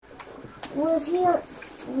Was he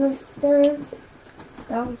was stone?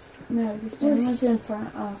 That was, no, the stone was in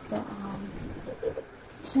front of the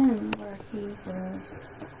tomb where he was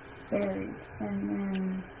buried. And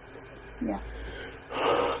then, yeah.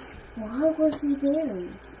 Why was he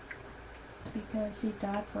buried? Because he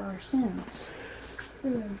died for our sins.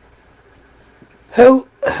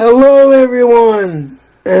 Hello everyone,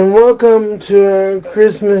 and welcome to our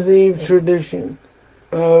Christmas Eve tradition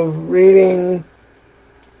of reading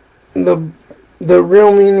the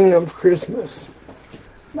real meaning of Christmas.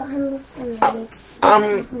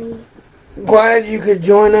 I'm glad you could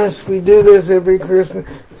join us. We do this every Christmas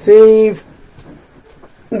Eve.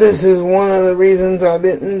 This is one of the reasons I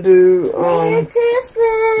didn't do Merry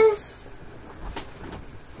Christmas!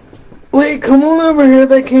 Lee, come on over here.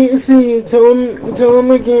 They can't see you. Tell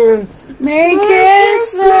them again. Merry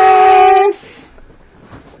Christmas!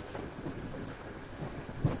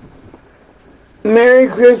 Merry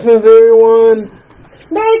Christmas, everyone.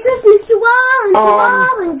 Merry Christmas to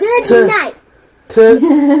all and good night.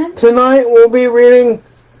 Tonight we'll be reading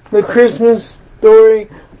the Christmas story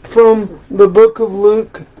from the book of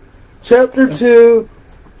Luke, chapter 2,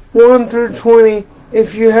 1 through 20.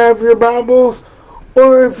 If you have your Bibles,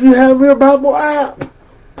 or if you have your Bible app,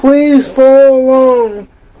 please follow along.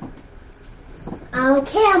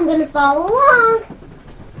 Okay, I'm going to follow along.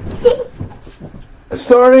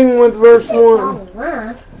 Starting with verse 1.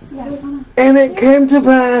 And it came to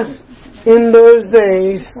pass in those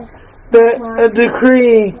days that a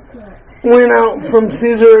decree went out from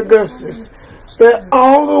Caesar Augustus that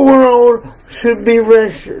all the world should be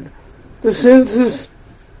registered. The census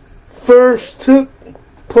first took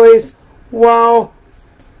place while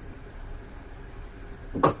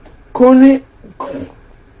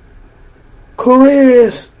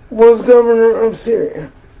Quirinius was governor of Syria.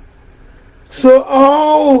 So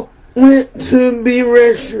all went to be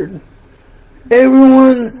registered,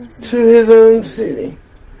 everyone to his own city.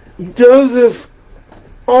 Joseph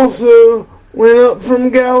also went up from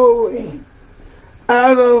Galilee,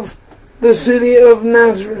 out of the city of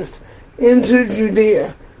Nazareth, into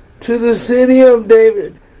Judea, to the city of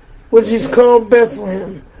David, which is called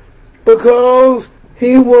Bethlehem, because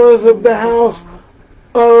he was of the house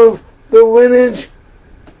and lineage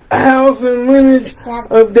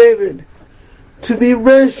of David, to be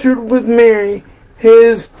registered with Mary,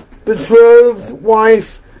 his betrothed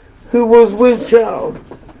wife, who was with child.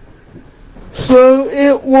 So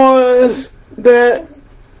it was that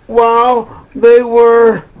while they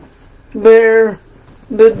were there,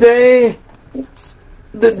 the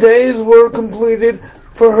days were completed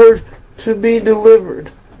for her to be delivered.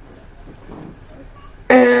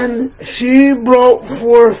 And she brought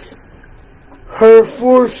forth her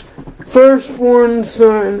firstborn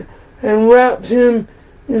son, and wrapped him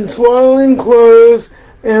in swaddling clothes,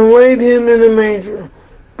 and laid him in a manger,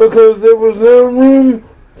 because there was no room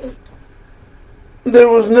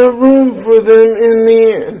for them in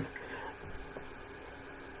the inn.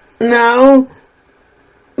 Now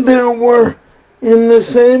there were in the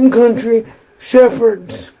same country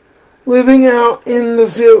shepherds living out in the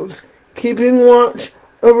fields, keeping watch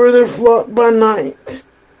over their flock by night.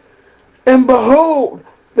 And behold,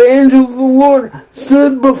 the angel of the Lord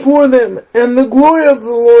stood before them, and the glory of the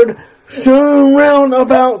Lord shone round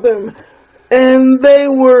about them, and they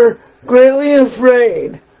were greatly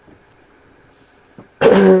afraid.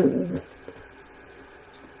 Then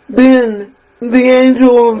the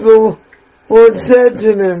angel of the Lord said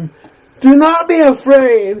to them, "Do not be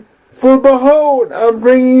afraid, for behold, I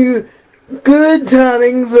bring you good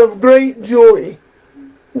tidings of great joy,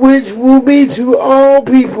 which will be to all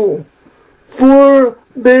people. For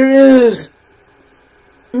there is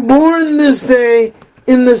born this day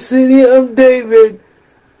in the city of David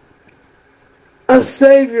a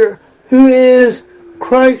Savior, who is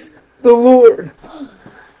Christ the Lord.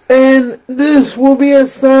 And this will be a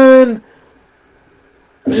sign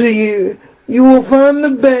to you. You will find the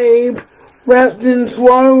babe wrapped in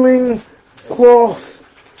swaddling cloths,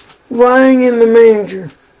 lying in the manger."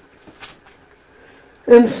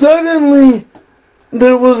 And suddenly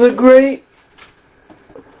there was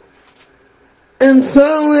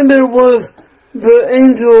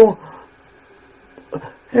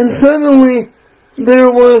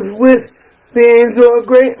with the angel a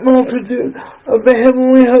great multitude of the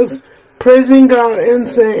heavenly host, praising God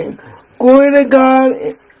and saying, "Glory to God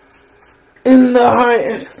in the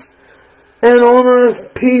highest, and on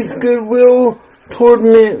earth peace, goodwill toward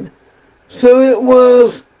men." So it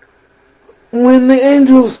was, when the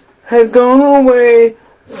angels had gone away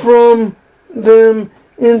from them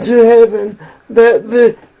into heaven, that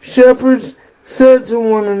the shepherds said to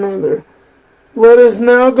one another, Let us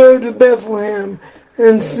now go to Bethlehem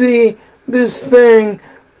and see this thing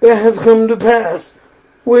that has come to pass,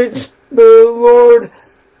 which the Lord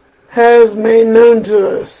has made known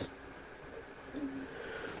to us.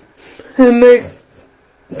 And they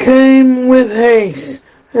came with haste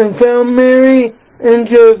and found Mary and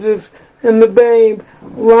Joseph and the babe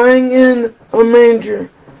lying in a manger.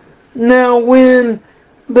 Now when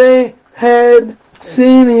they had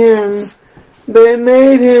seen him, they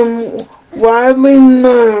made him widely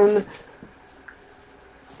known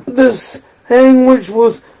this thing which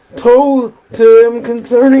was told to them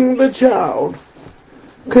concerning this child.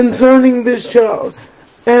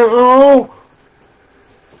 And all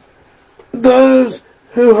those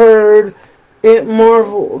who heard it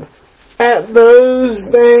marveled at those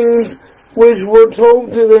things which were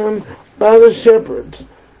told to them by the shepherds.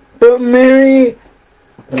 But Mary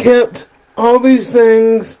kept all these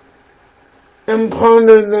things and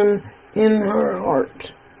pondered them in her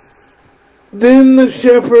heart. Then the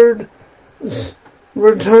shepherds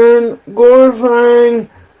returned, glorifying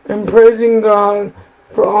and praising God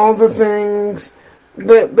for all the things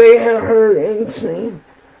that they had heard and seen,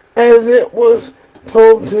 as it was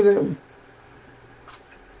told to them.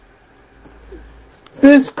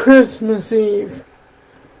 This Christmas Eve,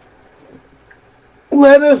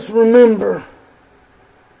 let us remember,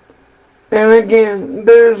 and again,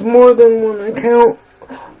 there's more than one account.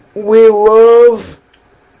 We love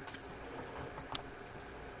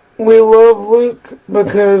Luke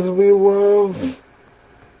because we love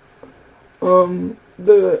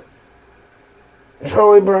the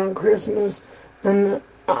Charlie Brown Christmas, and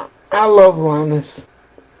I love Linus.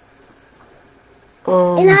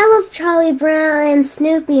 And I love Charlie Brown and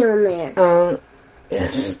Snoopy on there.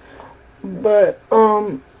 Yes. But,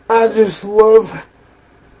 I just love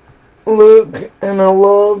Luke, and I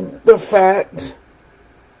love the fact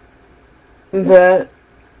that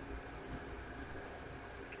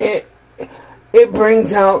it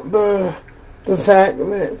brings out the fact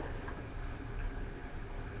that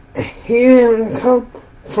he didn't come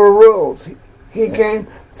for royalty. He came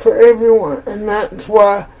for everyone, and that's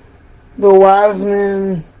why the wise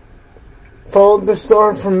men followed the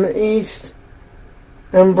star from the east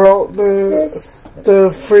and brought the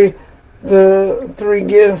three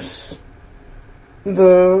gifts,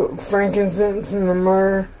 the frankincense and the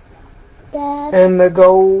myrrh, Dad. and the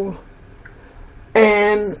gold,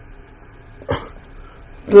 and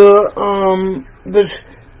the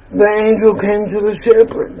angel came to the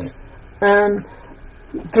shepherds, and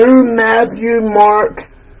through Matthew, Mark,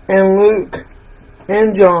 and Luke,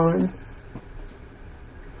 and John,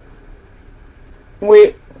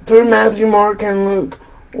 through Matthew, Mark, and Luke,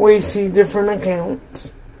 we see different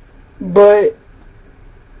accounts. But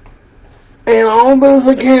in all those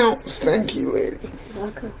accounts, thank you, lady,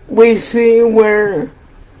 we see where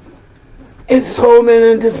it's told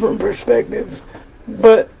in a different perspective.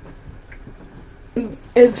 But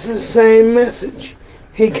it's the same message.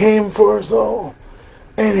 He came for us all.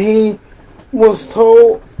 And he was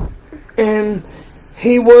told, and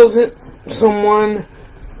he wasn't someone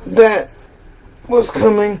that was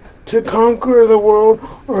coming to conquer the world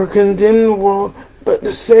or condemn the world, but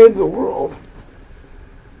to save the world.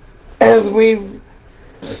 As we've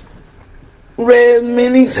read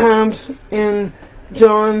many times in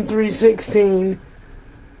John 3:16,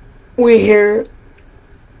 we hear,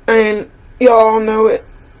 and y'all know it,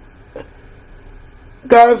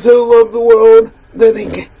 God so loved the world that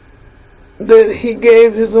he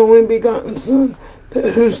gave his only begotten Son,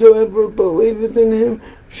 that whosoever believeth in him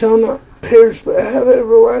shall not perish but have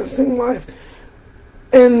everlasting life.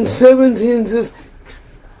 And 17 says,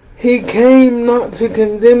 he came not to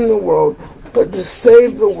condemn the world, but to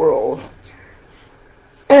save the world.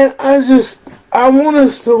 And I want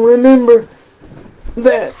us to remember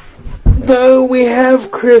that though we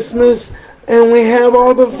have Christmas and we have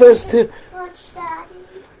all the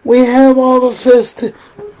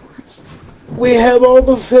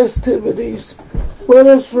festivities, let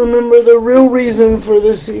us remember the real reason for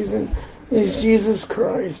this season is Jesus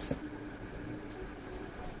Christ.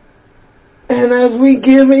 And as we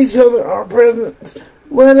give each other our presents,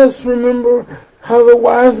 let us remember how the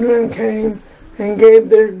wise men came and gave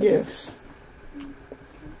their gifts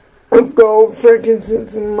of gold,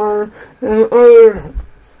 frankincense, and myrrh, and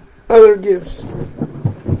other gifts.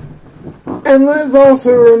 And let's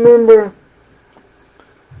also remember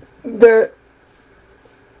that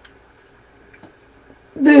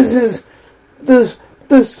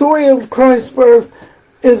the story of Christ's birth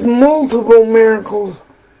is multiple miracles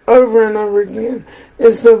over and over again.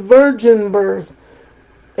 It's the virgin birth.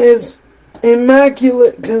 It's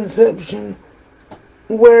immaculate conception,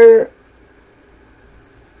 where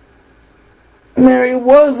Mary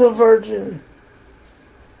was a virgin,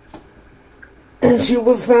 and she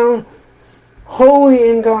was found holy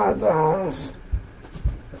in God's eyes.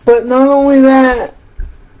 But not only that,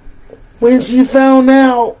 when she found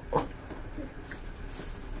out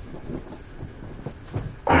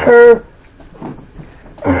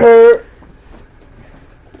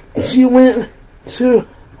she went to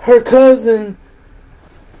her cousin,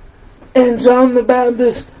 and John the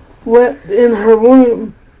Baptist leapt in her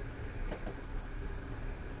womb,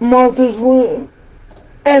 Martha's womb.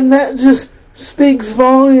 And that just speaks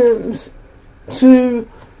volumes to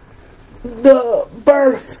the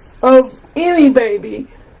birth of any baby,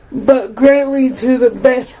 but greatly to the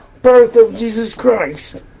birth of Jesus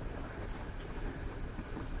Christ.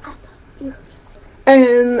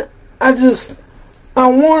 And I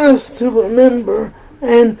want us to remember,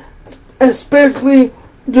 and especially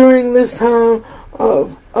during this time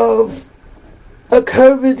of a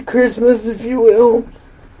COVID Christmas, if you will,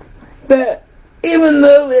 that even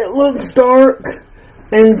though it looks dark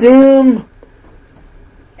and dim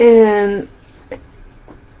and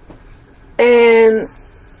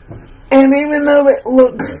even though it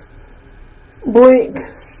looks bleak,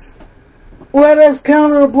 let us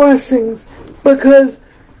count our blessings, because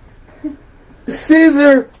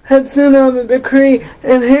Caesar had sent out a decree,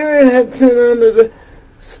 and Herod had sent out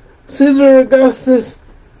Caesar Augustus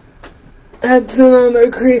had sent out a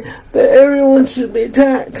decree that everyone should be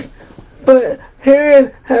taxed. But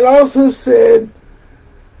Herod had also said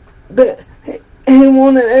that he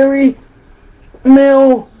wanted every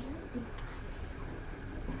male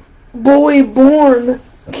boy born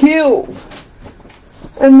killed.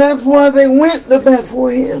 And that's why they went to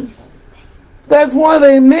Bethlehem. That's why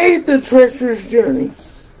they made the treacherous journey.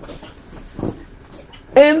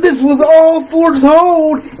 And this was all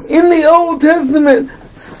foretold in the Old Testament.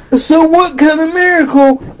 So what kind of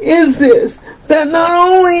miracle is this? That not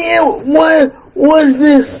only was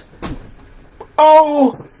this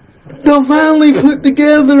all divinely put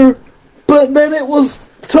together, but that it was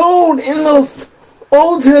told in the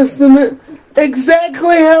Old Testament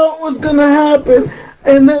exactly how it was going to happen.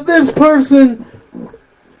 And that this person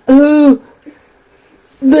who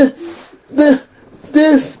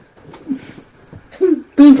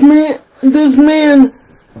this man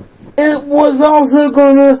it was also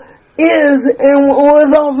gonna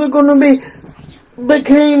was also gonna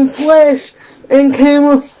became flesh and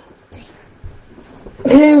came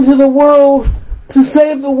to the world to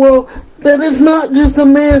save the world. That is not just a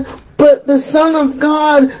man, but the Son of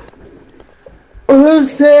God, who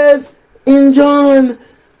says in John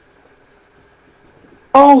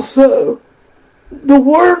also, the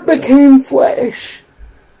Word became flesh.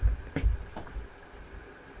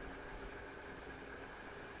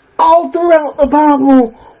 All throughout the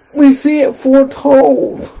Bible, we see it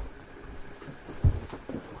foretold.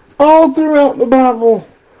 All throughout the Bible,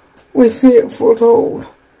 we see it foretold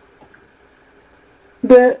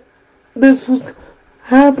that this was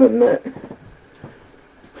happen, that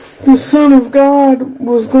the Son of God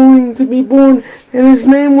was going to be born, and His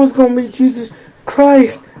name was going to be Jesus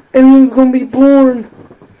Christ, and He was going to be born,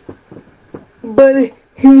 but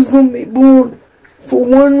He was going to be born for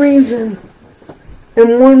one reason,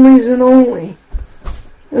 and one reason only,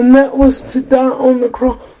 and that was to die on the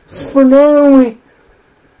cross for not only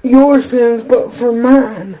your sins, but for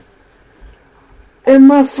mine. And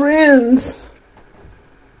my friends,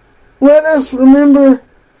 let us remember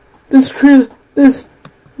this Christmas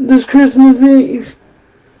Eve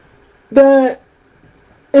that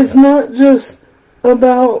it's not just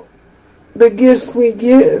about the gifts we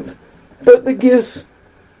give, but it's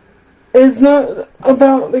not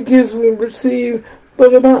about the gifts we receive,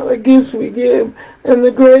 but about the gifts we give. And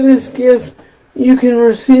the greatest gift you can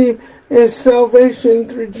receive is salvation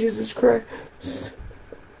through Jesus Christ,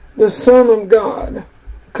 the Son of God.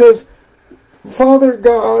 Because Father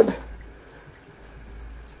God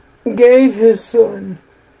gave His Son,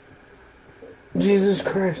 Jesus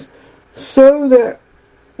Christ, so that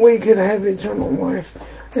we could have eternal life.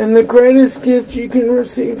 And the greatest gift you can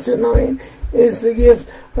receive tonight is the gift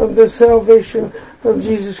of the salvation of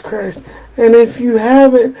Jesus Christ. And if you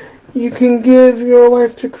haven't, you can give your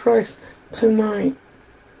life to Christ tonight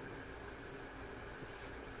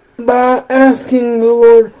by asking the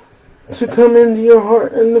Lord to come into your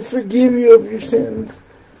heart and to forgive you of your sins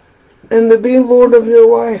and to be Lord of your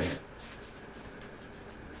life.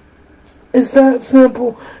 It's that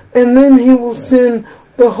simple. And then He will send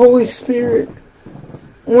the Holy Spirit.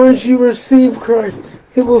 Once you receive Christ,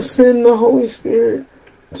 He will send the Holy Spirit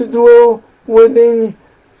to dwell within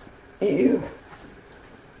you.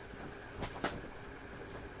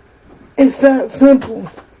 It's that simple.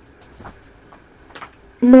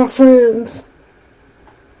 My friends,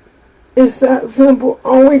 it's that simple.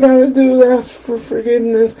 All we gotta do is ask for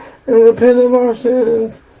forgiveness and repent of our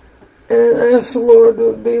sins and ask the Lord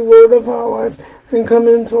to be Lord of our life and come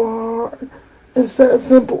into our heart. It's that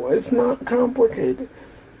simple. It's not complicated.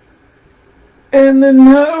 And then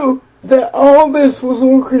know that all this was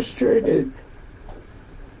orchestrated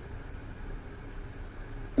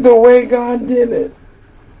the way God did it.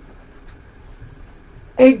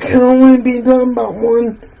 It can only be done by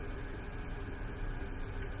one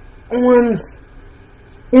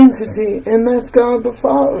entity, and that's God the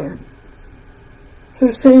Father,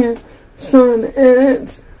 who sent His Son,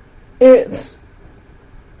 and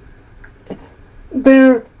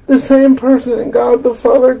they're the same person, God the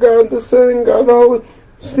Father, God the Son, and God the Holy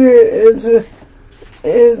Spirit.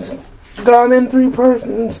 It's God in three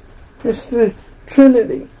persons. It's the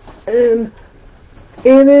Trinity, and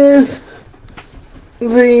it is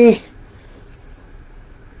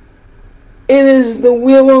the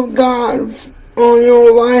will of God on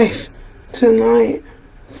your life tonight.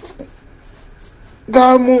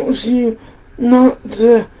 God wants you not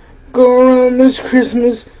to go around this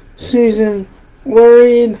Christmas season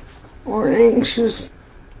worried or anxious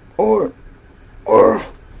or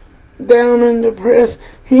down and depressed.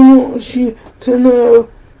 He wants you to know,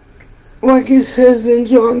 like it says in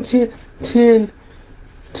John 10,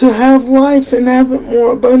 to have life and have it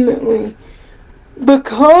more abundantly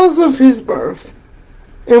because of His birth.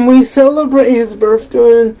 And we celebrate His birth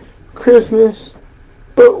during Christmas,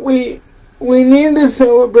 but we need to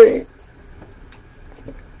celebrate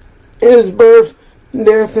His birth,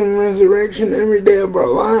 death, and resurrection every day of our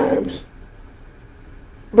lives,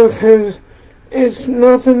 because it's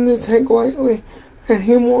nothing to take lightly, and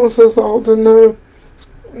He wants us all to know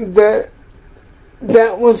that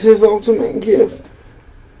was His ultimate gift.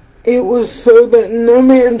 It was so that no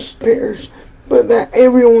man should perish, but that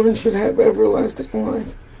everyone should have everlasting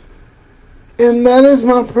life. And that is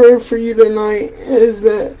my prayer for you tonight, is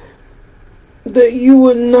that you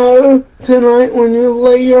would know tonight when you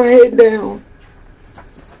lay your head down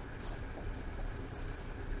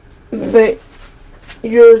that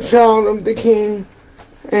you're a child of the King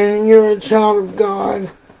and you're a child of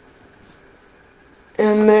God,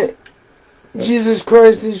 and that Jesus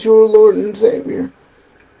Christ is your Lord and Savior.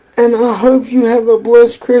 And I hope you have a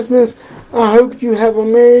blessed Christmas. I hope you have a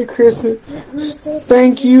Merry Christmas.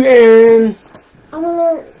 Thank you, Aaron.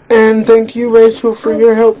 And thank you, Rachel, for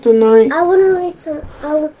your help tonight. I want to read some.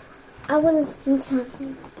 I want to sing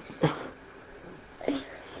something.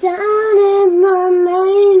 Down in the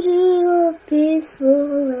manger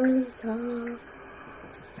before I talk.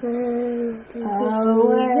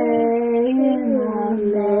 Away in the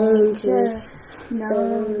manger.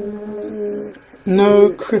 No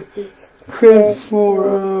crib for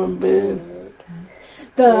a bed.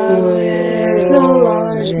 The little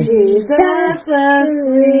Lord Jesus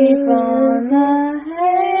asleep on the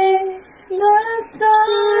hay. The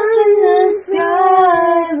stars in the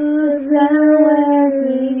sky look down where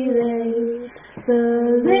He lay. The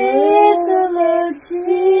little Lord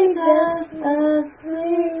Jesus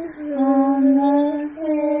asleep on the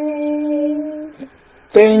hay.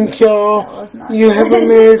 Thank y'all. You have a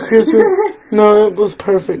Merry Christmas. No, it was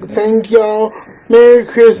perfect. Thank y'all. Merry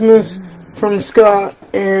Christmas from Scott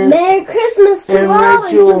and Merry Christmas to all,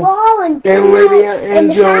 Rachel and Lydia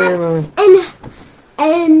and Joanna.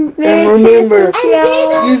 And remember, and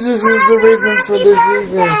Jesus is the reason for this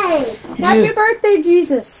season. Happy birthday,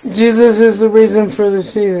 Jesus. Jesus is the reason for the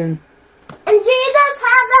season. And Jesus,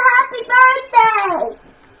 have a happy birthday.